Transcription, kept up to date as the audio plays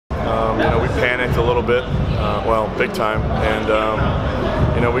we panicked a little bit, well, big time,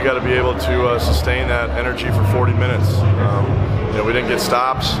 and we got to be able to sustain that energy for 40 minutes. We didn't get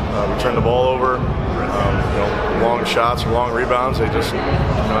stops. We turned the ball over. Long shots or long rebounds. We just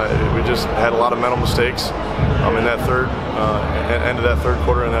had a lot of mental mistakes in that end of that third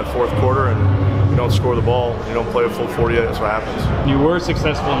quarter and that fourth quarter, and you don't score the ball, you don't play a full 48. That's what happens. You were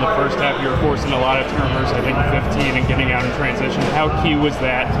successful in the first half. You were forcing a lot of turnovers. I think 15 and getting out in transition. How key was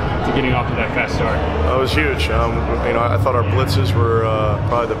that to getting off to that fast start? It was huge. I thought our blitzes were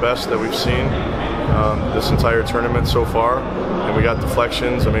probably the best that we've seen this entire tournament so far, and we got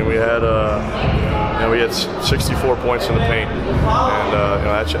deflections. I mean, we had 64 points in the paint, and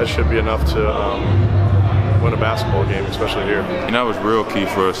that should be enough to win a basketball game, especially here. That was real key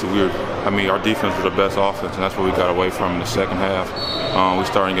for us. Our defense was the best offense, and that's what we got away from in the second half. We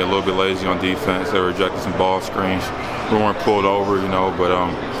started to get a little bit lazy on defense. They were rejecting some ball screens. We weren't pulled over, but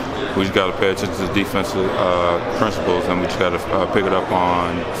we just got to pay attention to the defensive principles, and we just got to pick it up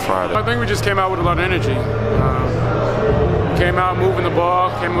on Friday. I think we just came out with a lot of energy. Came out moving the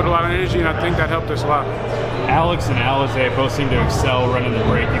ball, came with a lot of energy, and I think that helped us a lot. Alex and Alize both seem to excel running the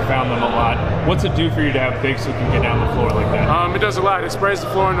break. You found them a lot. What's it do for you to have bigs who can get down the floor like that? It does a lot. It sprays the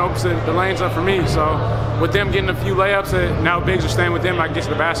floor and opens the lanes up for me. So with them getting a few layups, now bigs are staying with them, I can get to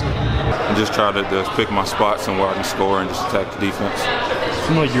the basket. I just try to just pick my spots and where I can score and just attack the defense. It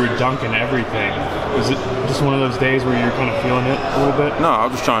seemed like you were dunking everything. Was it just one of those days where you're kind of feeling it a little bit? No, I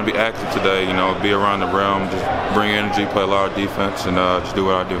was just trying to be active today, be around the rim, just bring energy, play a lot of defense, and just do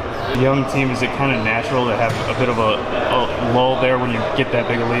what I do. Young team, is it kind of natural to have a bit of a lull there when you get that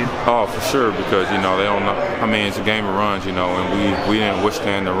big a lead? Oh, for sure, because they don't know. It's a game of runs, and we didn't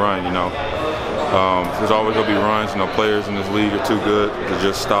withstand the run. There's always gonna be runs. Players in this league are too good to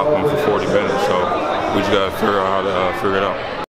just stop them for 40 minutes. So we just gotta figure out how to figure it out.